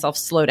make myself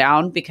slow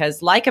down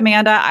because like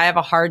Amanda, I have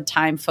a hard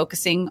time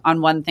focusing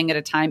on one thing at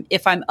a time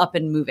if I'm up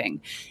and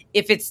moving.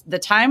 If it's the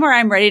time where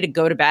I'm ready to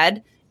go to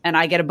bed and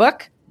I get a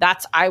book,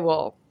 I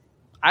will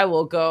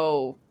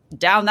go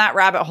down that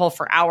rabbit hole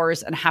for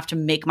hours and have to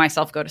make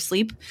myself go to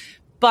sleep.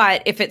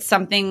 But if it's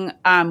something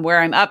where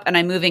I'm up and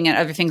I'm moving and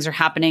other things are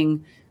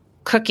happening,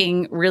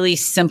 cooking really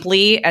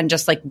simply and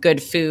just like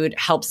good food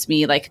helps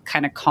me like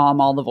kind of calm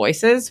all the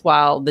voices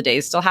while the day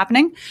is still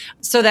happening.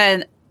 So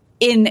then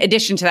in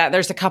addition to that,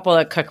 there's a couple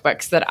of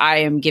cookbooks that I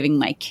am giving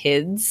my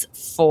kids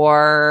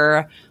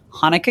for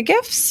Hanukkah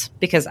gifts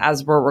because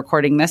as we're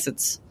recording this,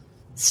 it's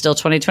still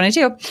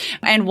 2022.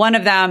 And one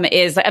of them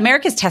is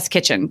America's Test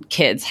Kitchen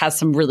Kids has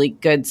some really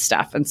good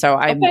stuff. And so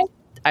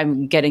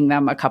I'm getting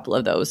them a couple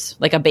of those,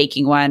 like a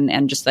baking one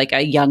and just like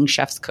a young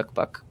chef's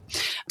cookbook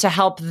to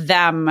help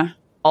them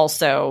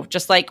also.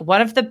 Just like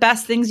one of the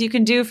best things you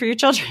can do for your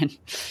children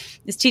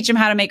is teach them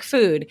how to make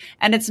food.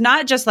 And it's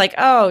not just like,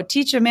 oh,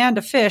 teach a man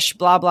to fish,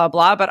 blah, blah,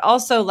 blah, but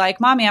also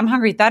like, Mommy, I'm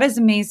hungry. That is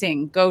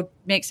amazing. Go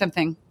make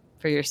something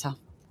for yourself.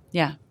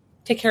 Yeah.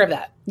 Take care of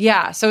that.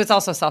 Yeah. So it's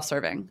also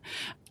self-serving.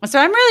 So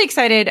I'm really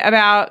excited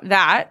about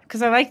that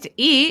because I like to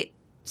eat.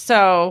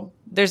 So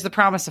there's the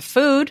promise of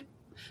food,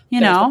 you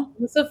know.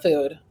 Promise of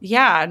food.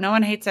 Yeah. No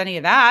one hates any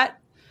of that.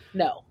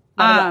 No.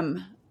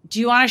 Do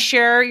you want to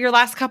share your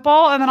last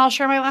couple and then I'll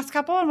share my last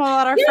couple and we'll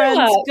let our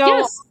friends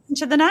go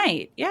into the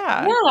night?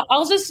 Yeah. Yeah.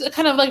 I'll just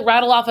kind of like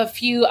rattle off a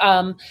few,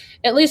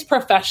 at least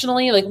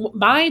professionally, like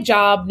my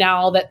job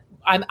now that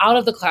I'm out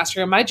of the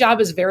classroom, my job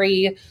is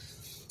very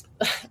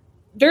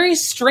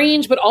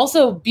strange, but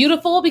also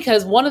beautiful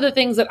because one of the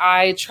things that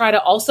I try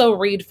to also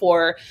read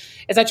for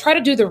is I try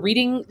to do the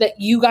reading that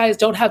you guys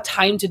don't have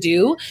time to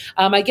do.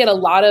 I get a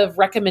lot of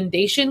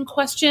recommendation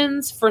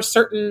questions for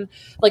certain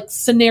like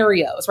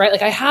scenarios, right?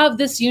 Like I have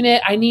this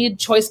unit, I need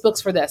choice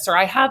books for this, or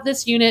I have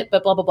this unit,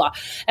 but blah, blah, blah.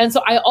 And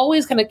so I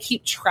always kind of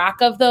keep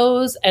track of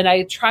those and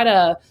I try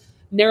to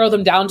narrow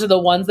them down to the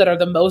ones that are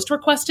the most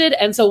requested.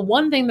 And so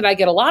one thing that I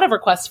get a lot of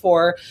requests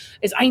for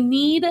is I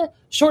need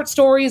short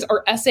stories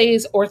or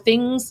essays or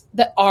things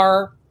that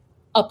are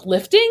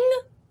uplifting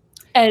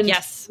and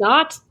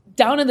not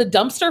down in the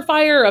dumpster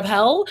fire of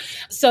hell.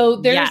 So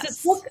there's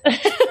this book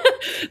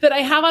that I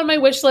have on my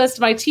wish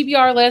list, my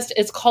TBR list.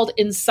 It's called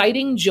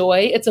Inciting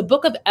Joy. It's a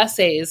book of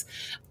essays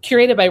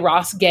curated by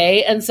Ross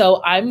Gay. And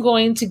so I'm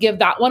going to give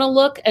that one a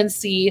look and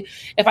see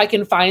if I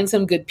can find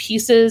some good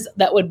pieces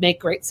that would make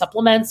great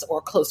supplements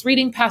or close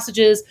reading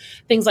passages,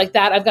 things like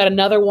that. I've got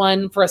another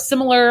one for a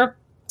similar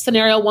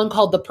scenario, one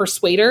called The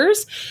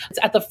Persuaders. It's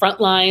at the front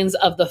lines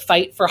of the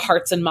fight for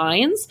hearts and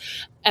minds.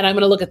 And I'm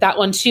going to look at that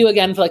one too,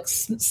 again, for like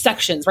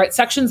sections, right?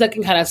 Sections that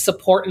can kind of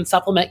support and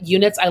supplement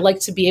units. I like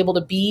to be able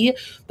to be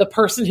the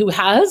person who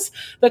has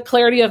the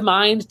clarity of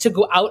mind to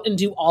go out and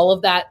do all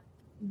of that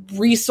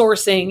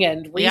resourcing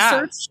and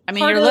research. Yeah. I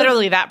mean, you're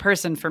literally that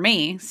person for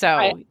me. So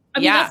I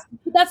mean,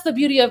 that's the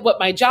beauty of what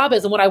my job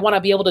is and what I want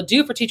to be able to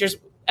do for teachers.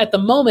 At the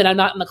moment, I'm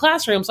not in the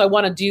classroom, so I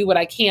want to do what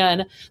I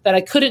can that I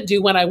couldn't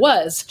do when I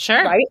was.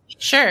 Sure. Right?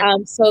 Sure.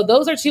 So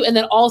those are two. And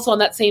then also on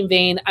that same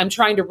vein, I'm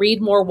trying to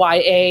read more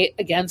YA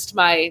against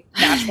my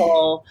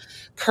natural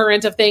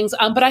current of things.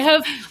 But I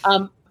have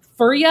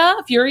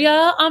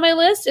Furia on my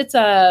list. It's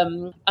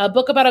a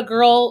book about a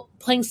girl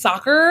playing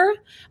soccer.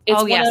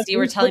 It's you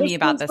were telling me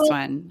about this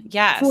one.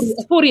 Yes.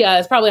 Furia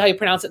is probably how you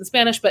pronounce it in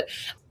Spanish, but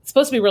it's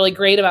supposed to be really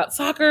great about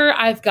soccer.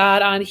 I've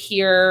got on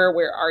here,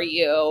 where are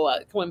you?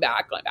 Going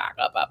back,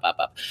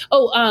 up.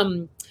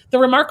 Oh, The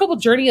Remarkable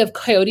Journey of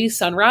Coyote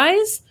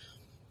Sunrise.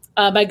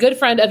 My good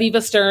friend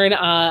Aviva Stern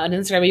on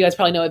Instagram, you guys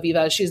probably know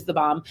Aviva. She's the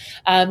bomb.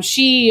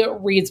 She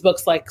reads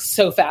books like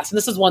so fast. And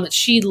this is one that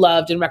she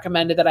loved and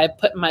recommended that I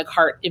put in my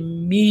cart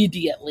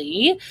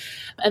immediately.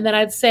 And then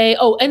I'd say,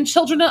 and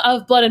Children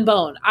of Blood and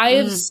Bone. I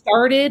have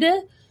started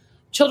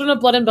Children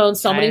of Blood and Bone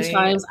so many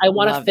times. I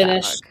want to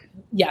finish.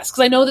 Yes,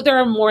 because I know that there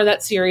are more in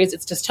that series.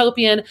 It's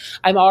dystopian.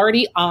 I'm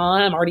already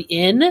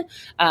in.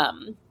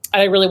 And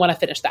I really want to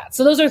finish that.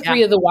 So those are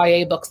three of the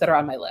YA books that are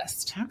on my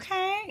list.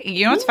 Okay.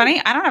 You know what's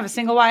funny? I don't have a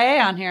single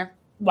YA on here.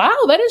 Wow,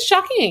 that is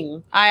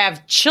shocking. I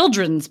have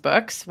children's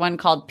books, one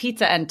called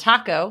Pizza and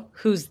Taco,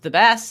 Who's the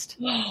Best?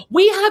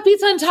 We have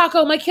Pizza and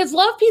Taco. My kids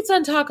love Pizza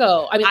and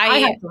Taco. I mean, I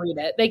have to read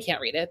it. They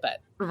can't read it,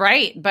 but.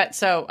 Right. But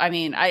so, I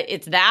mean,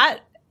 it's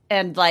that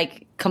and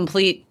like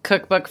complete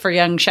cookbook for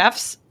young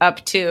chefs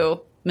up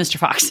to Mr.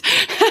 Fox.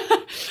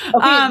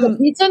 Okay, the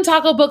Pizza and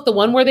Taco book, the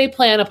one where they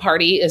plan a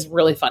party, is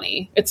really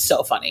funny. It's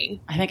so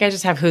funny. I think I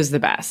just have Who's the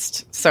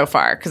Best so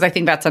far because I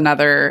think that's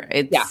another.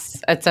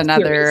 It's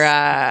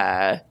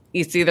another.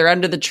 It's either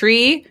under the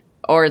tree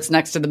or it's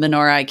next to the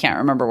menorah. I can't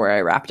remember where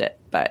I wrapped it,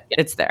 but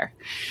it's there.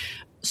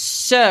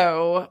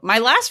 So my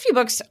last few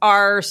books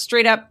are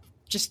straight up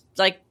just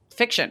like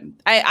fiction.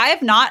 I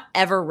have not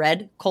ever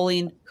read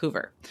Colleen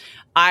Hoover.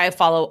 I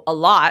follow a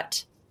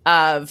lot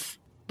of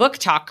book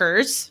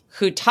talkers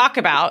who talk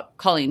about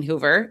Colleen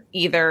Hoover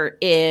either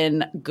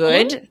in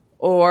good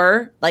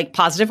or like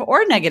positive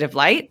or negative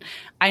light.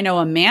 I know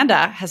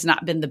Amanda has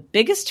not been the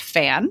biggest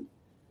fan.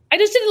 I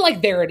just didn't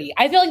like Verity.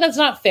 I feel like that's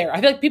not fair.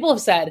 I feel like people have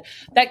said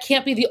that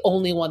can't be the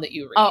only one that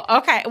you read. Oh,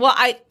 okay. Well,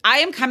 I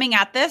am coming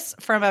at this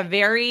from a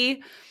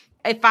very,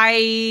 if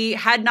I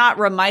had not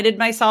reminded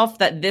myself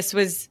that this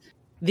was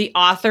the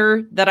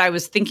author that I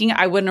was thinking,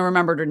 I wouldn't have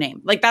remembered her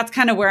name. Like that's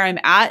kind of where I'm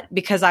at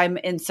because I'm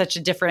in such a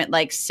different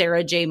like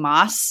Sarah J.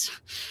 Maas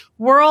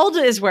world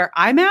is where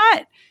I'm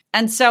at.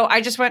 And so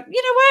I just went,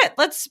 you know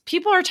what?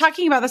 People are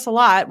talking about this a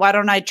lot. Why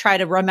don't I try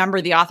to remember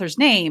the author's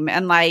name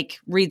and like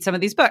read some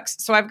of these books?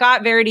 So I've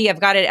got Verity. I've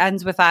got It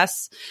Ends With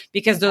Us,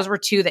 because those were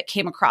two that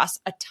came across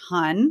a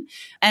ton.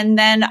 And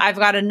then I've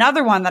got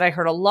another one that I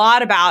heard a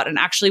lot about. And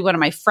actually one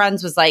of my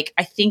friends was like,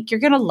 I think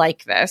you're going to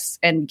like this,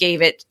 and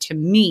gave it to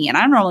me. And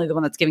I'm normally the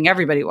one that's giving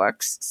everybody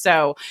books.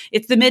 So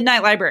it's The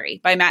Midnight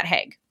Library by Matt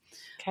Haig.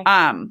 Okay.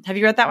 Have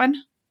you read that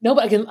one? No,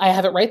 but I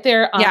have it right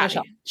there on the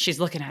shelf. She's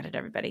looking at it,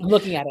 everybody. I'm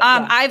looking at it.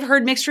 I've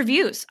heard mixed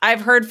reviews.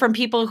 I've heard from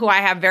people who I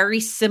have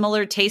very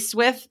similar tastes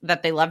with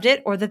that they loved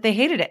it or that they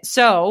hated it.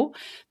 So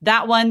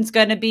that one's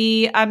going to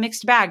be a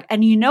mixed bag.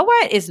 And you know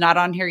what is not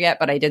on here yet,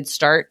 but I did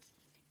start,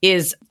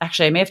 is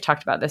actually, I may have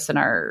talked about this in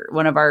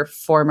one of our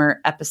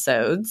former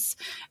episodes,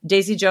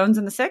 Daisy Jones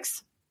and the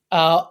Six.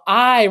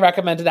 I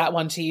recommended that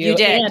one to you. You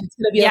did. And it's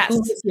going to be a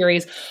Hulu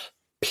series.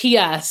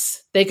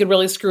 P.S. They could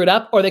really screw it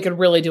up, or they could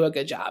really do a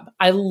good job.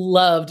 I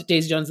loved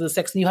Daisy Jones and the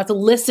Six, and you have to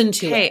listen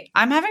to it. Hey,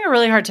 I'm having a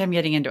really hard time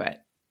getting into it.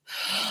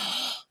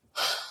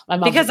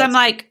 Because I'm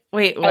like,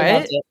 wait,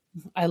 what?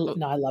 I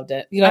loved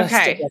it. You gotta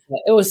stick with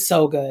it. It was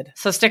so good.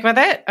 So stick with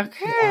it?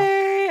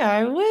 Okay, yeah.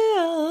 I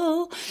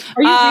will.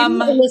 Are you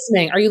reading or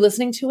listening? Are you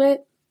listening to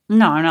it?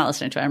 No, I'm not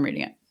listening to it. I'm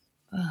reading it.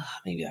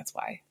 Maybe that's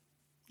why.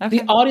 Okay.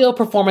 The audio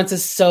performance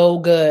is so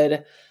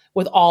good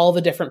with all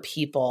the different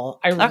people.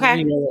 I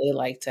really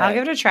liked it. I'll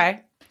give it a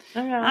try.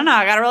 Okay. I don't know.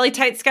 I got a really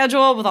tight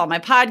schedule with all my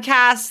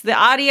podcasts. The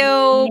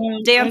audio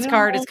dance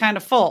card is kind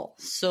of full.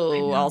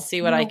 So I'll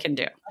see what I can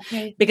do.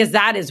 Okay. Because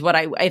that is what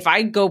if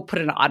I go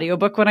put an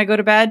audiobook when I go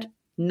to bed,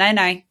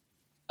 night.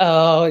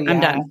 Oh, yeah. I'm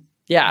done.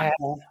 Yeah.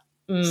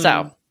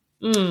 So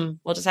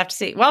we'll just have to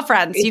see. Well,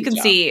 friends, you can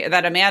see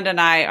that Amanda and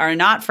I are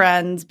not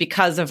friends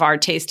because of our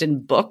taste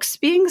in books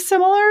being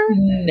similar.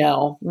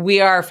 No.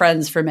 We are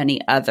friends for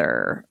many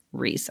other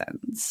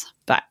reasons.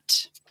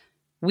 But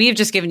we've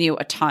just given you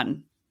a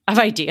ton of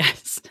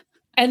ideas.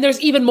 And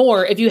there's even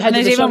more if you had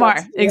There's even more.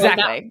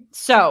 Exactly.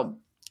 So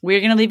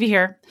we're going to leave you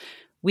here.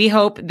 We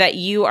hope that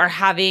you are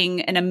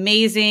having an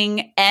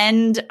amazing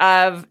end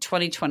of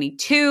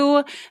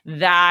 2022,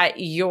 that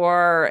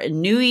your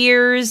New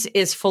Year's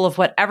is full of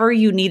whatever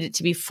you need it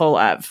to be full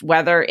of,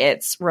 whether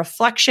it's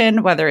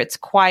reflection, whether it's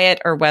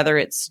quiet, or whether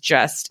it's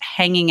just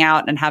hanging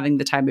out and having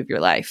the time of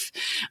your life.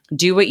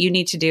 Do what you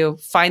need to do.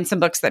 Find some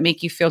books that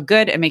make you feel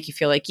good and make you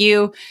feel like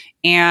you.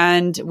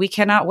 And we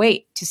cannot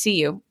wait to see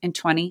you in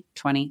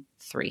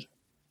 2023.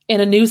 In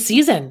a new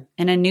season.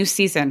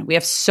 We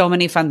have so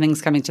many fun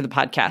things coming to the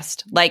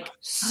podcast. Like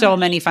so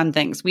many fun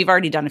things. We've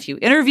already done a few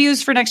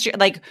interviews for next year.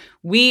 Like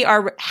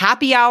our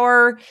happy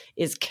hour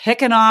is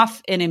kicking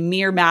off in a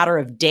mere matter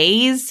of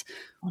days.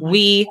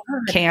 We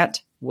can't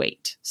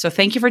wait. So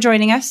thank you for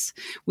joining us.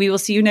 We will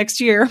see you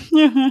next year.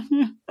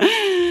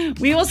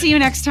 We will see you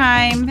next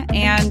time.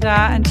 And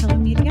until we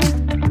meet again.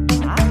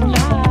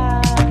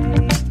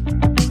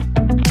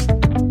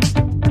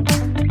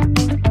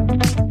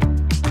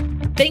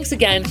 Thanks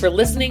again for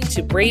listening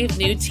to Brave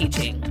New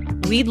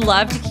Teaching. We'd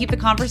love to keep the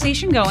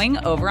conversation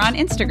going over on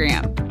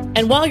Instagram.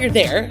 And while you're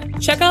there,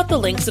 check out the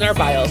links in our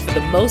bio for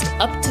the most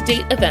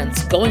up-to-date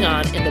events going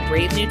on in the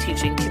Brave New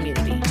Teaching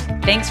community.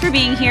 Thanks for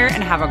being here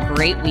and have a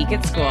great week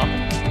at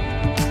school.